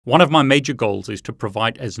One of my major goals is to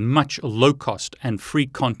provide as much low-cost and free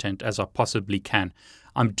content as I possibly can.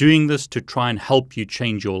 I'm doing this to try and help you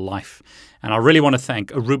change your life. And I really want to thank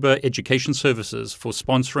Aruba Education Services for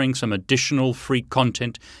sponsoring some additional free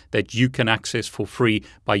content that you can access for free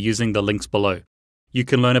by using the links below. You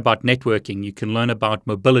can learn about networking, you can learn about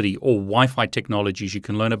mobility or Wi-Fi technologies, you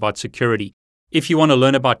can learn about security. If you want to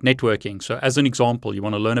learn about networking, so as an example, you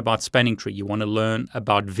want to learn about spanning tree, you want to learn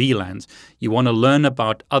about VLANs, you want to learn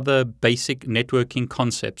about other basic networking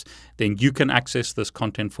concepts, then you can access this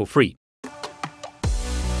content for free.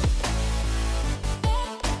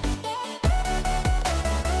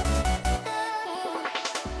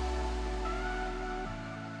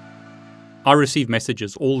 I receive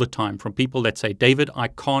messages all the time from people that say, David, I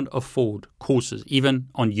can't afford courses, even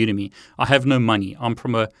on Udemy. I have no money. I'm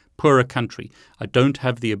from a poorer country. I don't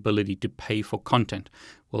have the ability to pay for content.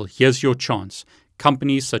 Well, here's your chance.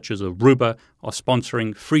 Companies such as Aruba are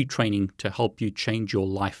sponsoring free training to help you change your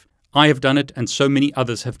life. I have done it and so many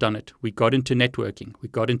others have done it. We got into networking, we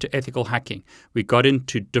got into ethical hacking, we got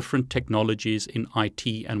into different technologies in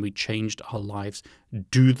IT and we changed our lives.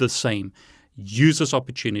 Do the same. Use this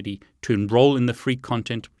opportunity to enroll in the free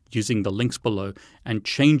content using the links below and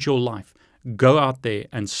change your life. Go out there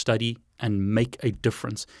and study and make a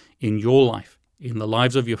difference in your life, in the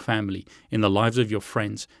lives of your family, in the lives of your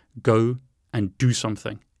friends. Go and do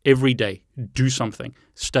something. Every day, do something.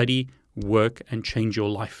 Study, work, and change your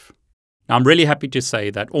life. Now, I'm really happy to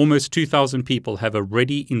say that almost 2,000 people have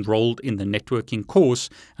already enrolled in the networking course,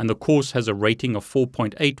 and the course has a rating of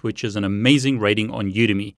 4.8, which is an amazing rating on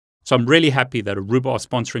Udemy. So I'm really happy that Aruba are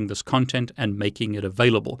sponsoring this content and making it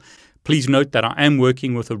available. Please note that I am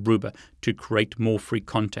working with Aruba to create more free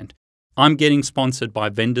content. I'm getting sponsored by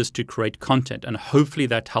vendors to create content, and hopefully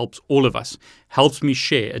that helps all of us, helps me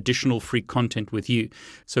share additional free content with you.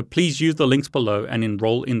 So please use the links below and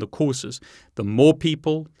enroll in the courses. The more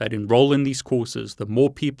people that enroll in these courses, the more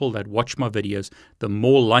people that watch my videos, the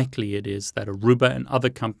more likely it is that Aruba and other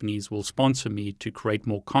companies will sponsor me to create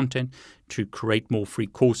more content, to create more free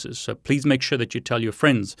courses. So please make sure that you tell your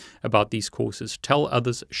friends about these courses. Tell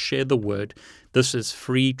others, share the word. This is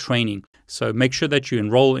free training. So make sure that you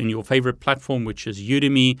enroll in your favorite platform, which is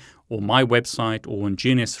Udemy or my website or on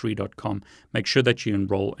gns3.com. Make sure that you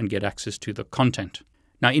enroll and get access to the content.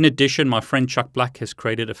 Now, in addition, my friend Chuck Black has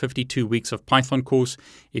created a 52 weeks of Python course.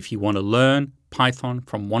 If you want to learn Python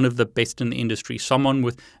from one of the best in the industry, someone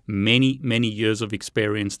with many, many years of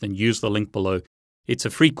experience, then use the link below. It's a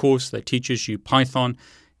free course that teaches you Python.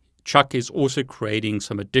 Chuck is also creating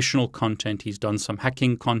some additional content. He's done some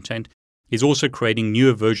hacking content. He's also creating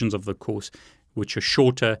newer versions of the course, which are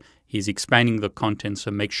shorter. He's expanding the content, so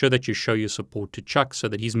make sure that you show your support to Chuck so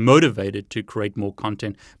that he's motivated to create more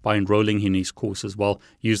content by enrolling in his course as well.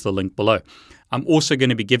 Use the link below. I'm also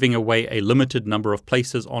going to be giving away a limited number of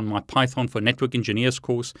places on my Python for Network Engineers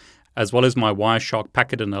course, as well as my Wireshark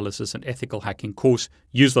packet analysis and ethical hacking course.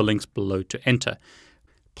 Use the links below to enter.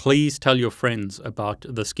 Please tell your friends about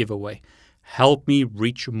this giveaway. Help me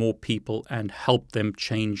reach more people and help them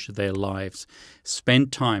change their lives.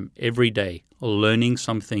 Spend time every day learning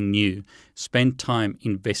something new. Spend time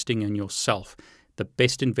investing in yourself. The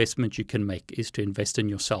best investment you can make is to invest in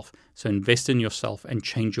yourself. So invest in yourself and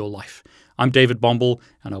change your life. I'm David Bombal,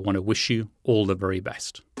 and I want to wish you all the very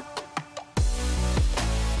best.